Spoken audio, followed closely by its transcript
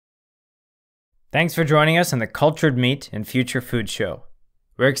Thanks for joining us on the Cultured Meat and Future Food Show.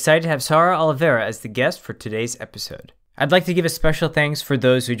 We're excited to have Sara Oliveira as the guest for today's episode. I'd like to give a special thanks for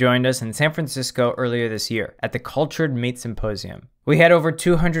those who joined us in San Francisco earlier this year at the Cultured Meat Symposium. We had over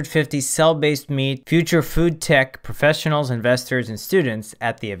 250 cell-based meat, future food tech professionals, investors, and students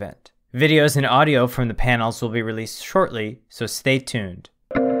at the event. Videos and audio from the panels will be released shortly, so stay tuned.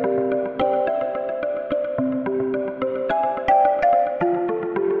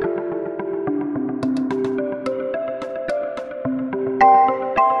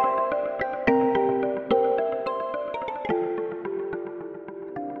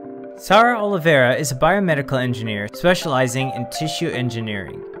 Sara Oliveira is a biomedical engineer specializing in tissue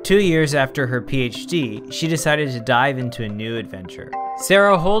engineering. 2 years after her PhD, she decided to dive into a new adventure.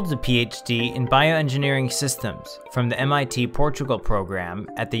 Sara holds a PhD in Bioengineering Systems from the MIT Portugal Program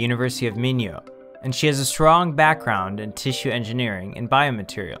at the University of Minho, and she has a strong background in tissue engineering and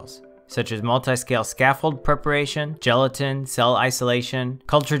biomaterials, such as multiscale scaffold preparation, gelatin, cell isolation,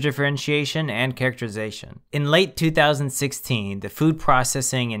 culture differentiation, and characterization. In late 2016, the Food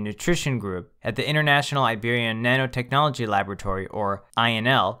Processing and Nutrition Group at the International Iberian Nanotechnology Laboratory, or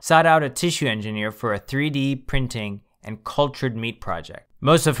INL, sought out a tissue engineer for a 3D printing and cultured meat project.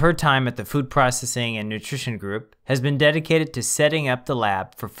 Most of her time at the Food Processing and Nutrition Group has been dedicated to setting up the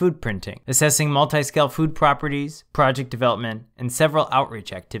lab for food printing, assessing multiscale food properties, project development, and several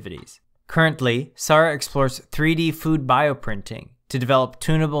outreach activities. Currently, Sara explores 3D food bioprinting to develop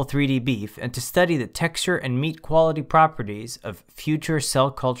tuneable 3D beef and to study the texture and meat quality properties of future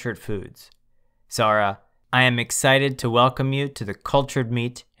cell-cultured foods. Sara, I am excited to welcome you to the Cultured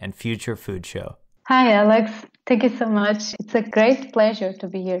Meat and Future Food Show. Hi, Alex. Thank you so much. It's a great pleasure to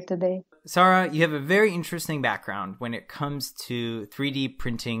be here today. Sara, you have a very interesting background when it comes to 3D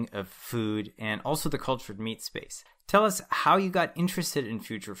printing of food and also the cultured meat space. Tell us how you got interested in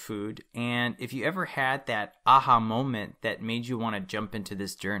future food and if you ever had that aha moment that made you want to jump into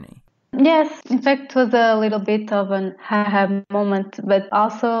this journey. Yes, in fact, it was a little bit of an aha moment, but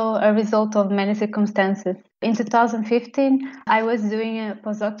also a result of many circumstances. In 2015, I was doing a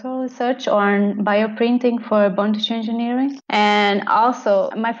postdoctoral research on bioprinting for bone tissue engineering, and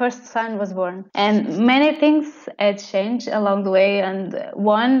also my first son was born. And many things had changed along the way, and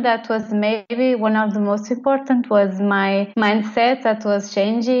one that was maybe one of the most important was my mindset that was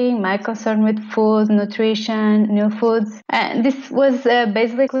changing, my concern with food, nutrition, new foods. And this was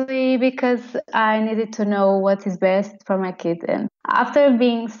basically because I needed to know what is best for my kid. And after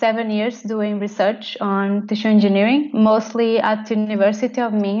being 7 years doing research on tissue engineering, mostly at the University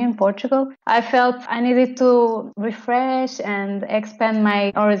of Minho in Portugal, I felt I needed to refresh and expand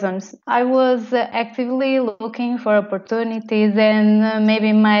my horizons. I was actively looking for opportunities, and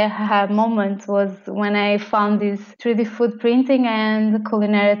maybe my aha moment was when I found this 3D food printing and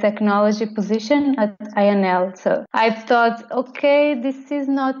culinary technology position at INL. So I thought, okay, this is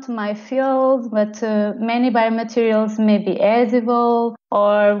not my field, but many biomaterials may be edible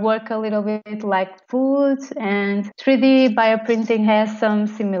or work a little bit like food, and 3D bioprinting has some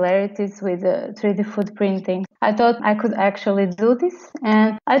similarities with 3D food printing. I thought I could actually do this,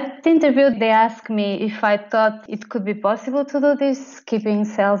 and at the interview they asked me if I thought it could be possible to do this, keeping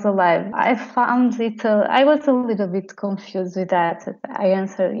cells alive. I found it, I was a little bit confused with that. I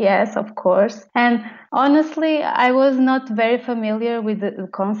answered yes, of course. And honestly, I was not very familiar with the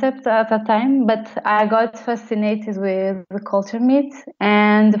concept at the time, but I got fascinated with the cultured meat,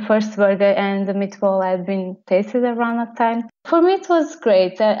 and the first burger and the meatball had been tasted around that time. For me, it was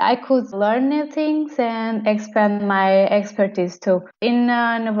great. I could learn new things and expand my expertise too. In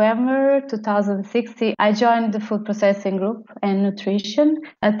November 2016, I joined the Food Processing Group and Nutrition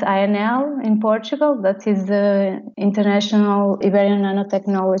at INL in Portugal. That is the International Iberian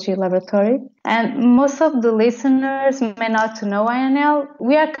Nanotechnology Laboratory. And most of the listeners may not know INL.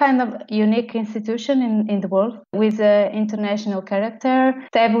 We are kind of a unique institution in the world with an international character,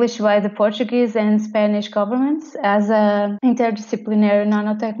 established by the Portuguese and Spanish governments as an interdisciplinary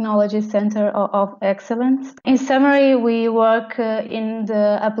nanotechnology center of excellence. In summary, we work in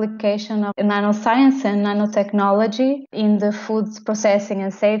the application of nanoscience and nanotechnology in the food processing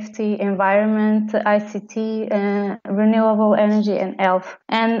and safety, environment, ICT, renewable energy, and health.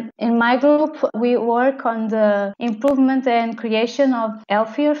 And in my group, we work on the improvement and creation of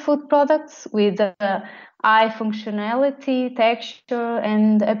healthier food products with eye functionality, texture,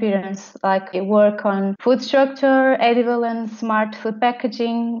 and appearance. Like we work on food structure, edible and smart food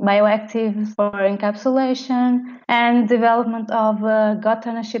packaging, bioactives for encapsulation, and development of gut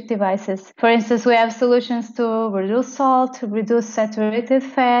ownership devices. For instance, we have solutions to reduce salt, reduce saturated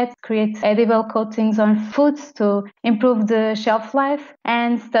fat, create edible coatings on foods to improve the shelf life,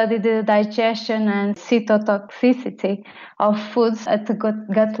 and study the digestion and cytotoxicity of foods at the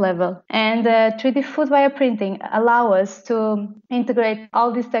gut level. And 3D food bioprinting allow us to integrate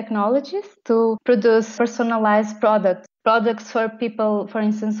all these technologies to produce personalized products for people, for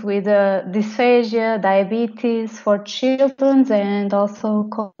instance, with dysphagia, diabetes, for children, and also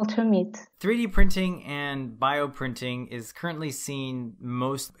culture meat. 3D printing and bioprinting is currently seen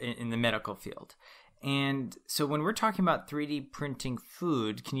most in the medical field. And so when we're talking about 3D printing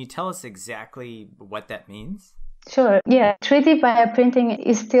food, can you tell us exactly what that means? Sure. Yeah. 3D bioprinting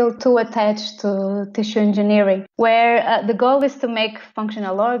is still too attached to tissue engineering, where the goal is to make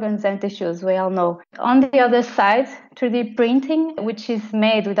functional organs and tissues, we all know. On the other side, 3D printing, which is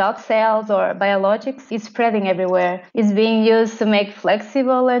made without cells or biologics, is spreading everywhere. It's being used to make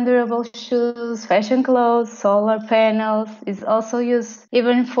flexible and durable shoes, fashion clothes, solar panels. It's also used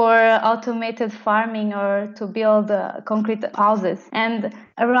even for automated farming or to build concrete houses. And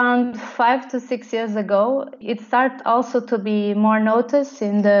around 5 to 6 years ago, it started also to be more noticed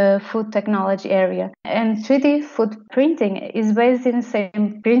in the food technology area. And 3D food printing is based in the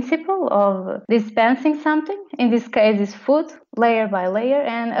same principle of dispensing something. In this case, is food, layer by layer,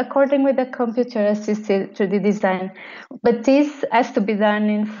 and according with the computer-assisted 3D design. But this has to be done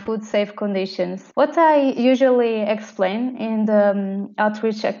in food-safe conditions. What I usually explain in the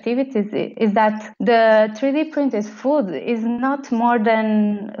outreach activities is that the 3D printed food is not more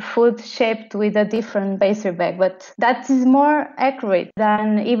than food shaped with a different pastry bag, but that is more accurate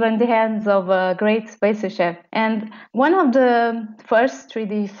than even the hands of a great pastry chef. And one of the first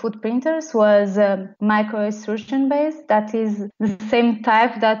 3D food printers was micro extrusion based, that is the same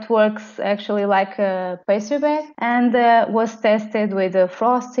type that works actually like a pastry bag, and was tested with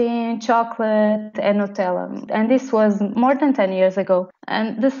frosting, chocolate, and Nutella. And this was more than 10 years ago.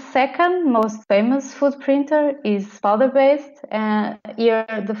 And the second most famous food printer is powder-based. Here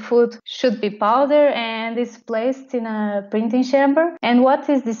the food should be powder and is placed in a printing chamber. And what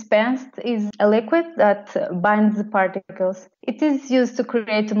is dispensed is a liquid that binds the particles. It is used to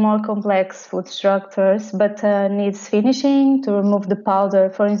create more complex food structures, but needs finishing to remove the powder,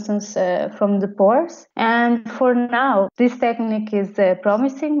 for instance, from the pores. And for now, this technique is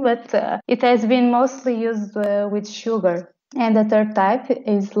promising, but it has been mostly used with sugar. And the third type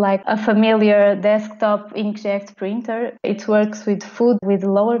is like a familiar desktop inkjet printer. It works with food with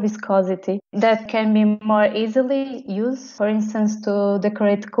lower viscosity that can be more easily used, for instance, to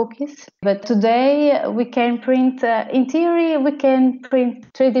decorate cookies. But today we can print, in theory, we can print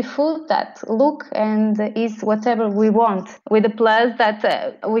 3D food that look and is whatever we want, with the plus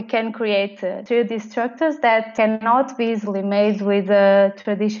that we can create 3D structures that cannot be easily made with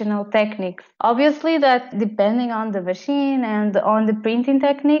traditional techniques. Obviously, that depending on the machine and on the printing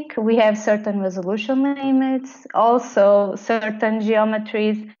technique, we have certain resolution limits. Also, certain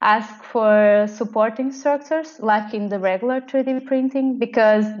geometries ask for supporting structures, like in the regular 3D printing,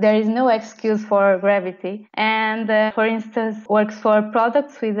 because there is no excuse for gravity. And, for instance, works for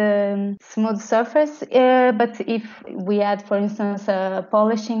products with a smooth surface, but if we add, for instance, a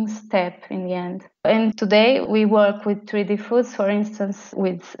polishing step in the end. And today we work with 3D foods, for instance,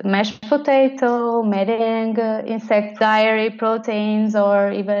 with mashed potato, meringue, insect dairy proteins,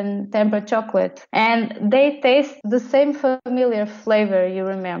 or even tempered chocolate. And they taste the same familiar flavor you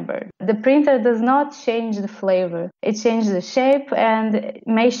remember. The printer does not change the flavor. It changes the shape and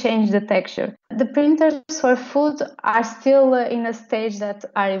may change the texture. The printers for food are still in a stage that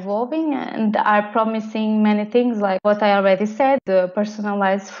are evolving and are promising many things, like what I already said, the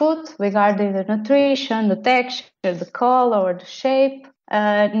personalized food regarding the nutrition, the texture, the color, or the shape,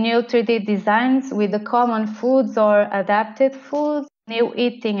 new 3D designs with the common foods or adapted foods. New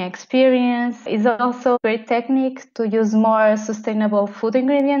eating experience is also a great technique to use more sustainable food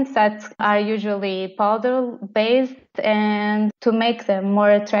ingredients that are usually powder-based and to make them more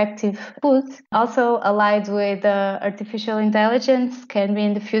attractive foods. Also, allied with artificial intelligence can be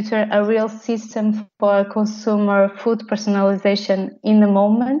in the future a real system for consumer food personalization in the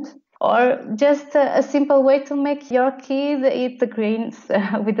moment. Or just a simple way to make your kid eat the greens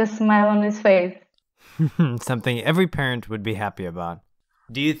with a smile on his face. Something every parent would be happy about.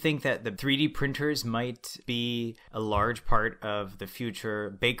 Do you think that the 3D printers might be a large part of the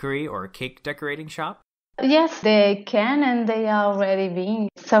future bakery or cake decorating shop? Yes, they can, and they are already being.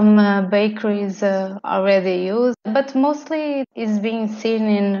 some bakeries already use, but mostly is being seen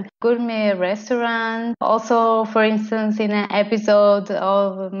in gourmet restaurants. Also, for instance, in an episode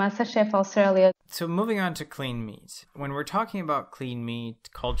of MasterChef Australia. So moving on to clean meat. When we're talking about clean meat,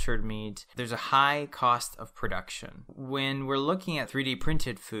 cultured meat, there's a high cost of production. When we're looking at 3D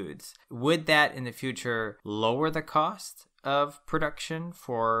printed foods, would that in the future lower the cost of production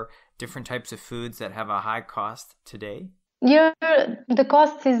for different types of foods that have a high cost today? Yeah, the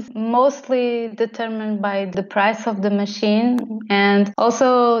cost is mostly determined by the price of the machine and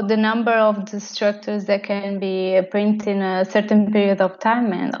also the number of the structures that can be printed in a certain period of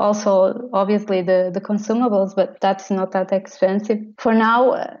time, and also obviously the consumables, but that's not that expensive. For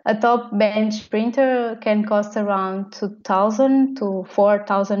now, a top bench printer can cost around 2,000 to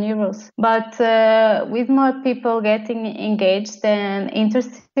 4,000 euros. But with more people getting engaged and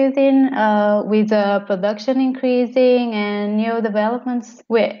interested in with the production increasing and new developments,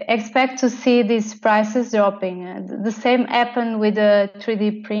 we expect to see these prices dropping. The same happened with the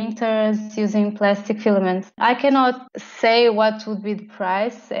 3D printers using plastic filaments. I cannot say what would be the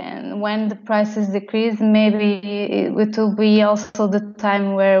price, and when the prices decrease, maybe it will be also the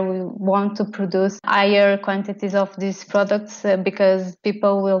time where we want to produce higher quantities of these products because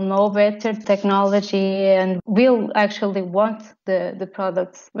people will know better technology and will actually want the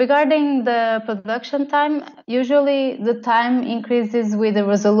products. Regarding the production time, usually the time increases with the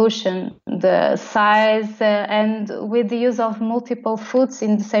resolution, the size, and with the use of multiple foods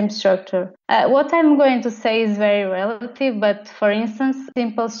in the same structure. What I'm going to say is very relative, but for instance,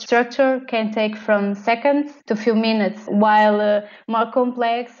 simple structure can take from seconds to few minutes, while more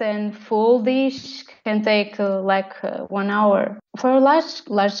complex and full dish can take 1 hour. For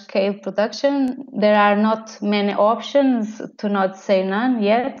large scale production, there are not many options, to not say none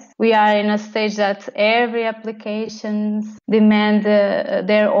yet. We are in a stage that every applications demand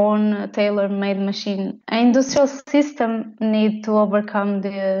their own tailor-made machine. An industrial system need to overcome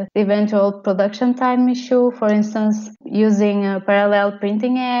the eventual production time issue, for instance, using parallel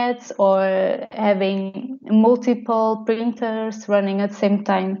printing heads or having multiple printers running at the same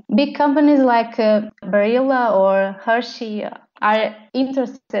time. Big companies like Barilla or Hershey are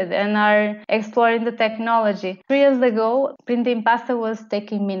interested and are exploring the technology. 3 years ago, printing pasta was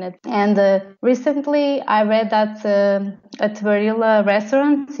taking minutes. And recently, I read that at Barilla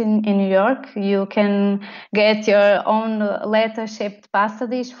restaurants in New York, you can get your own letter-shaped pasta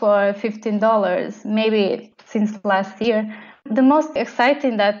dish for $15, maybe since last year. The most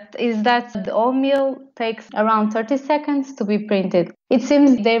exciting is that the whole meal takes around 30 seconds to be printed. It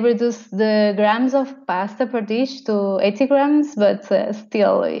seems they reduce the grams of pasta per dish to 80 grams, but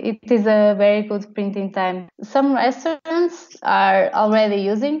still, it is a very good printing time. Some restaurants are already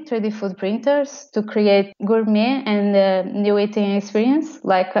using 3D food printers to create gourmet and new eating experience.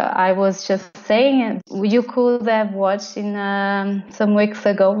 Like I was just saying, you could have watched in some weeks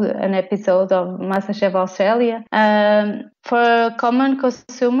ago an episode of MasterChef Australia. For common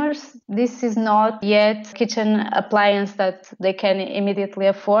consumers, this is not yet kitchen appliance that they can immediately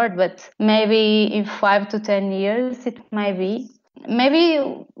afford, but maybe in 5 to 10 years it might be. Maybe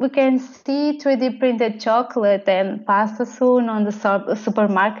we can see 3D printed chocolate and pasta soon on the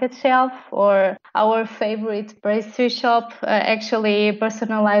supermarket shelf, or our favorite pastry shop actually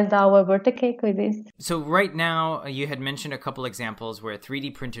personalized our birthday cake with this. So right now, you had mentioned a couple examples where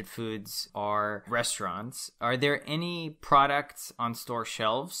 3D printed foods are restaurants. Are there any products on store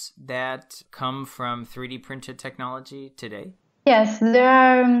shelves that come from 3D printed technology today? Yes, there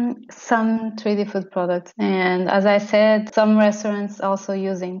are some 3D food products. And as I said, some restaurants also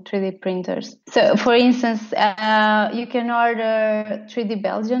using 3D printers. So for instance, you can order 3D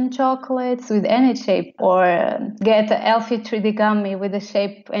Belgian chocolates with any shape, or get a healthy 3D gummy with the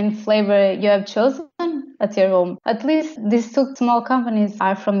shape and flavor you have chosen at your home. At least these two small companies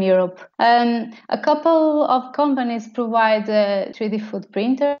are from Europe. A couple of companies provide 3D food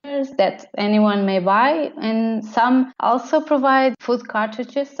printers that anyone may buy, and some also provide food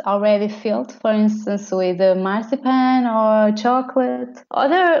cartridges already filled, for instance, with marzipan or chocolate.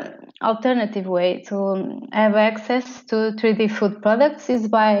 Other alternative way to have access to 3D food products is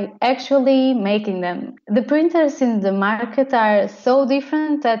by actually making them. The printers in the market are so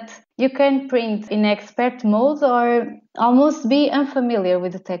different that you can print in expert mode or almost be unfamiliar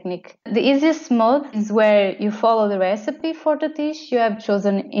with the technique. The easiest mode is where you follow the recipe for the dish you have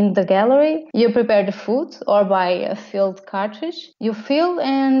chosen in the gallery. You prepare the food or buy a filled cartridge. You fill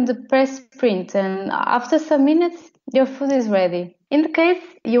and press print, and after some minutes, your food is ready. In the case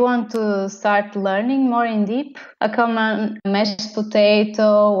you want to start learning more in deep, a common mashed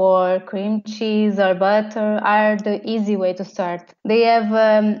potato or cream cheese or butter are the easy way to start. They have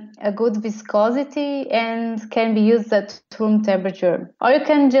a good viscosity and can be used at room temperature. Or you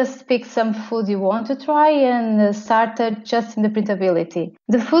can just pick some food you want to try and start adjusting the printability.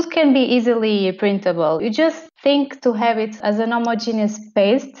 The food can be easily printable. You just think to have it as an homogeneous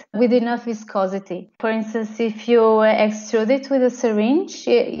paste with enough viscosity. For instance, if you extrude it with a syringe,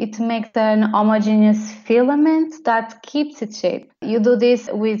 it makes an homogeneous filament that keeps its shape. You do this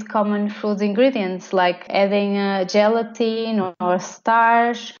with common food ingredients like adding gelatin or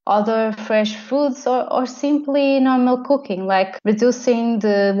starch, other fresh foods, or simply normal cooking like reducing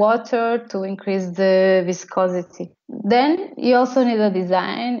the water to increase the viscosity. Then you also need a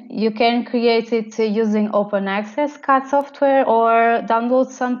design. You can create it using open access CAD software or download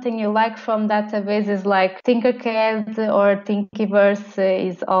something you like from databases like Tinkercad or Thingiverse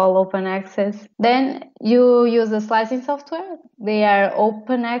is all open access. Then you use a slicing software. They are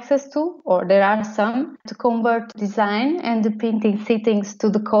open access too, or there are some, to convert design and the printing settings to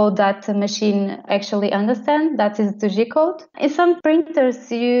the code that the machine actually understands. That is the G code. In some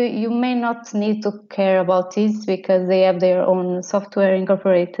printers, you may not need to care about this because they have their own software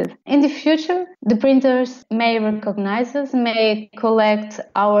incorporated. In the future, the printers may recognize us, may collect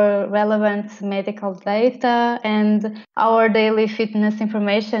our relevant medical data and our daily fitness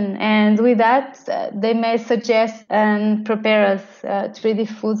information. And with that, they may suggest and prepare us 3D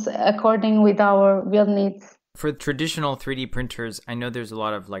foods according with our real needs. For traditional 3D printers, I know there's a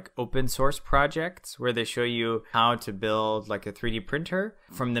lot of like open source projects where they show you how to build like a 3D printer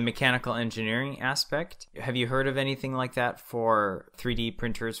from the mechanical engineering aspect. Have you heard of anything like that for 3D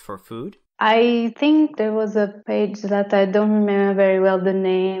printers for food? I think there was a page that I don't remember very well the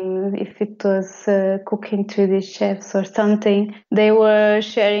name, if it was Cooking 3D Chefs or something. They were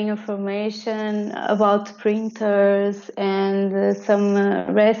sharing information about printers and some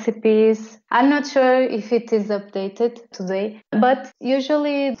recipes. I'm not sure if it is updated today, but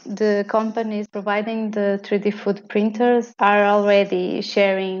usually the companies providing the 3D food printers are already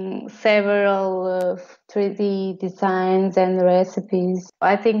sharing several 3D designs and recipes.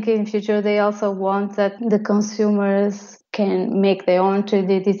 I think in future they also want that the consumers can make their own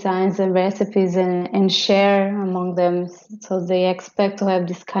 3D designs and recipes and share among them. So they expect to have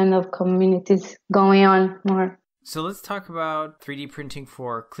this kind of communities going on more. So let's talk about 3D printing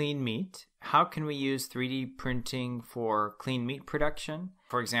for clean meat. How can we use 3D printing for clean meat production?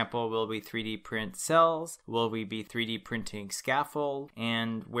 For example, will we 3D print cells? Will we be 3D printing scaffold?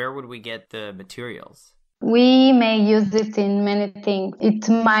 And where would we get the materials? We may use it in many things. It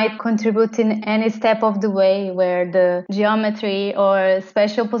might contribute in any step of the way where the geometry or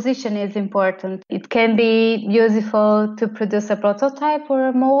spatial position is important. It can be useful to produce a prototype or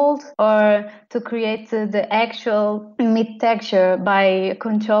a mold, or to create the actual meat texture by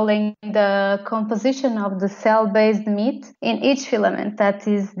controlling the composition of the cell-based meat in each filament that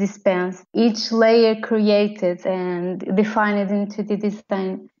is dispensed, each layer created and defined into the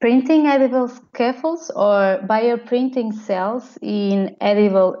design. Printing edible scaffolds or bioprinting cells in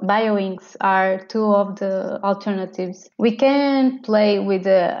edible bioinks are two of the alternatives. We can play with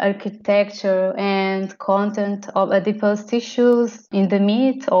the architecture and content of adipose tissues in the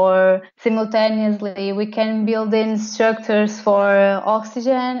meat, or simultaneously we can build in structures for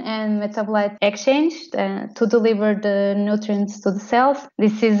oxygen and metabolite exchange to deliver the nutrients to the cells.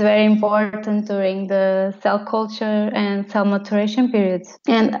 This is very important during the cell culture and cell maturation periods.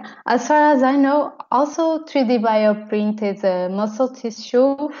 And as far as I know, also 3D bioprinted muscle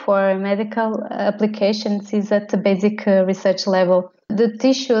tissue for medical applications is at the basic research level. The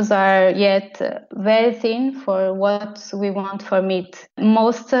tissues are yet very thin for what we want for meat.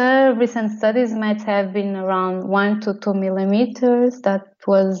 Most recent studies might have been around 1 to 2 millimeters. That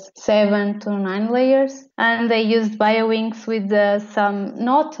was 7 to 9 layers. And they used bioinks with some,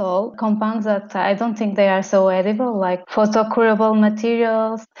 not all, compounds that I don't think they are so edible, like photocurable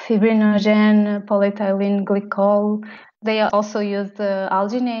materials, fibrinogen, polyethylene glycol. They also used the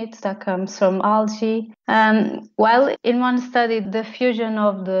alginate that comes from algae. While in one study, the fusion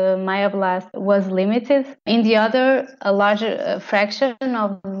of the myoblast was limited, in the other, a larger fraction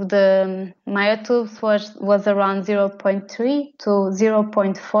of the myotubes was around 0.3 to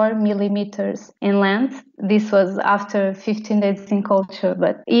 0.4 millimeters in length. This was after 15 days in culture.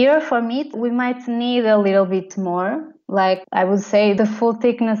 But here for meat, we might need a little bit more. Like I would say the full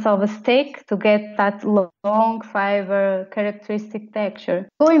thickness of a steak to get that long fiber characteristic texture.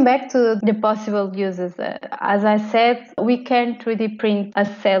 Going back to the possible uses, as I said, we can 3D print a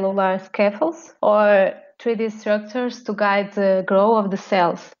cellular scaffolds or 3D structures to guide the growth of the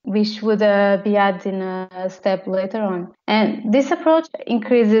cells, which would be added in a step later on. And this approach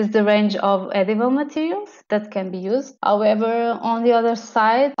increases the range of edible materials that can be used. However, on the other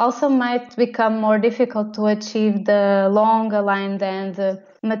side, also might become more difficult to achieve the long, aligned, and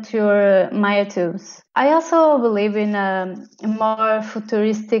mature myotubes. I also believe in a more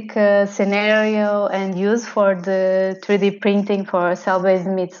futuristic scenario and use for the 3D printing for cell-based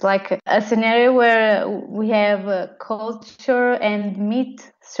meats, like a scenario where we have culture and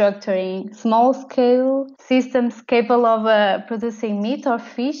meat structuring small-scale systems capable of producing meat or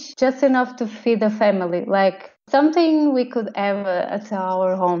fish just enough to feed a family, like something we could have at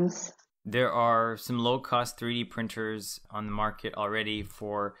our homes. There are some low-cost 3D printers on the market already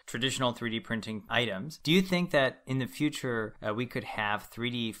for traditional 3D printing items. Do you think that in the future we could have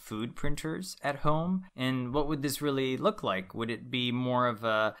 3D food printers at home? And what would this really look like? Would it be more of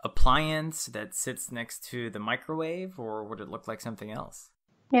an appliance that sits next to the microwave, or would it look like something else?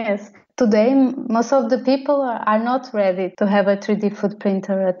 Yes, today most of the people are not ready to have a 3D food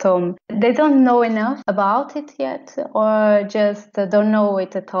printer at home. They don't know enough about it yet, or just don't know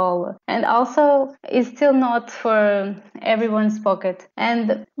it at all. And also, it's still not for everyone's pocket.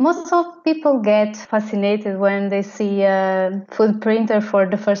 And most of people get fascinated when they see a food printer for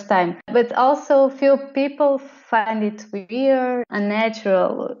the first time. But also, few people find it weird,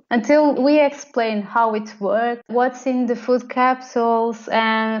 unnatural, until we explain how it works, what's in the food capsules,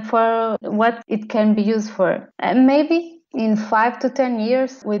 and for what it can be used for. And maybe in 5 to 10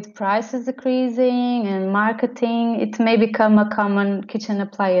 years, with prices decreasing and marketing, it may become a common kitchen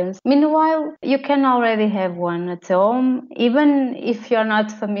appliance. Meanwhile, you can already have one at home, even if you're not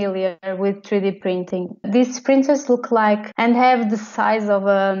familiar with 3D printing. These printers look like and have the size of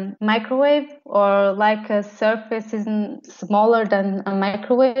a microwave, or like a surface is smaller than a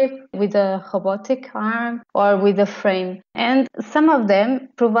microwave, with a robotic arm or with a frame. And some of them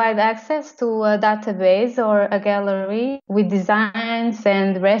provide access to a database or a gallery with designs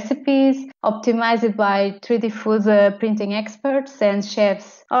and recipes optimized by 3D food printing experts and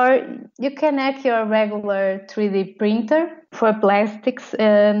chefs. Or you can hack your regular 3D printer for plastics,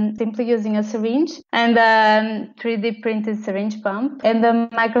 simply using a syringe and a 3D printed syringe pump and a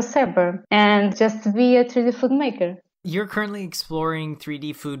microserver, and just be a 3D food maker. You're currently exploring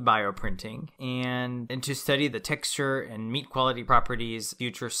 3D food bioprinting and to study the texture and meat quality properties of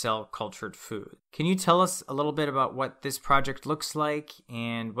future cell cultured food. Can you tell us a little bit about what this project looks like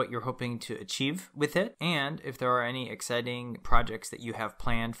and what you're hoping to achieve with it, and if there are any exciting projects that you have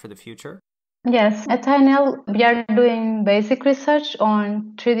planned for the future? Yes, at INL, we are doing basic research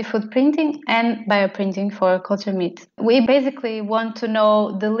on 3D food printing and bioprinting for culture meat. We basically want to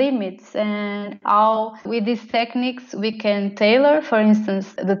know the limits and how, with these techniques, we can tailor, for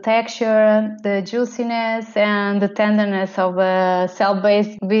instance, the texture, the juiciness, and the tenderness of a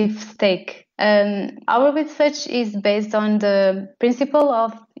cell-based beef steak. Our research is based on the principle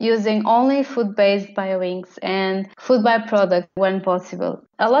of using only food-based bioinks and food byproducts when possible.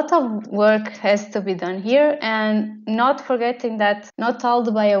 A lot of work has to be done here, and not forgetting that not all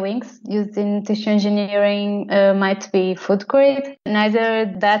the bioinks used in tissue engineering might be food grade, neither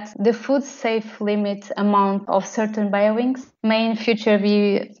that the food safe limit amount of certain bioinks may in future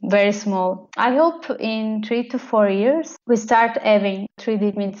be very small. I hope in 3 to 4 years we start having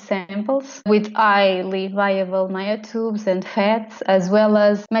 3D meat samples with highly viable myotubes and fats, as well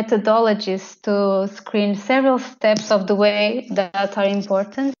as methodologies to screen several steps of the way that are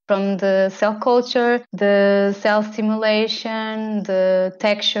important, from the cell culture, the cell stimulation, the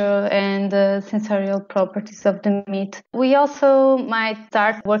texture, and the sensorial properties of the meat. We also might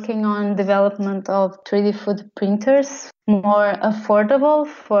start working on development of 3D food printers, more affordable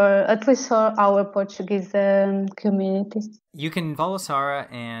for at least for our Portuguese community. You can follow Sara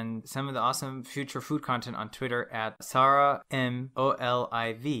and some of the awesome future food content on Twitter at Sara M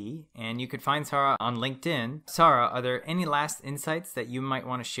Oliv, and you could find Sara on LinkedIn. Sara, are there any last insights that you might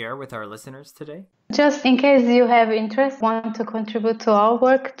want to share with our listeners today? Just in case you have interest, want to contribute to our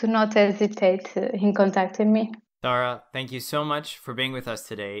work, do not hesitate in contacting me. Sara, thank you so much for being with us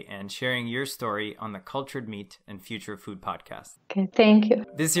today and sharing your story on the Cultured Meat and Future Food podcast. Okay, thank you.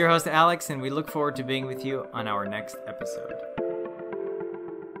 This is your host, Alex, and we look forward to being with you on our next episode.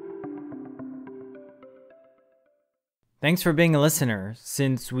 Thanks for being a listener.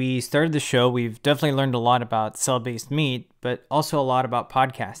 Since we started the show, we've definitely learned a lot about cell-based meat, but also a lot about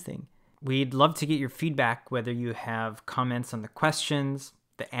podcasting. We'd love to get your feedback, whether you have comments on the questions,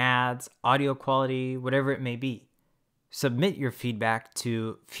 the ads, audio quality, whatever it may be. Submit your feedback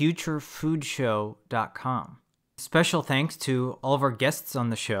to futurefoodshow.com. Special thanks to all of our guests on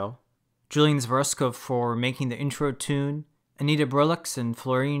the show: Julian Zvorskov for making the intro tune, Anita Brulux and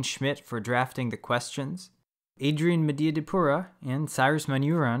Florian Schmidt for drafting the questions, Adrian Medina-Dipura and Cyrus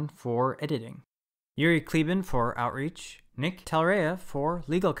Manuran for editing, Yuri Kleben for outreach, Nick Talrea for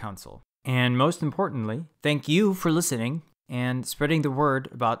legal counsel. And most importantly, thank you for listening and spreading the word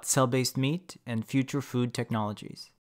about cell-based meat and future food technologies.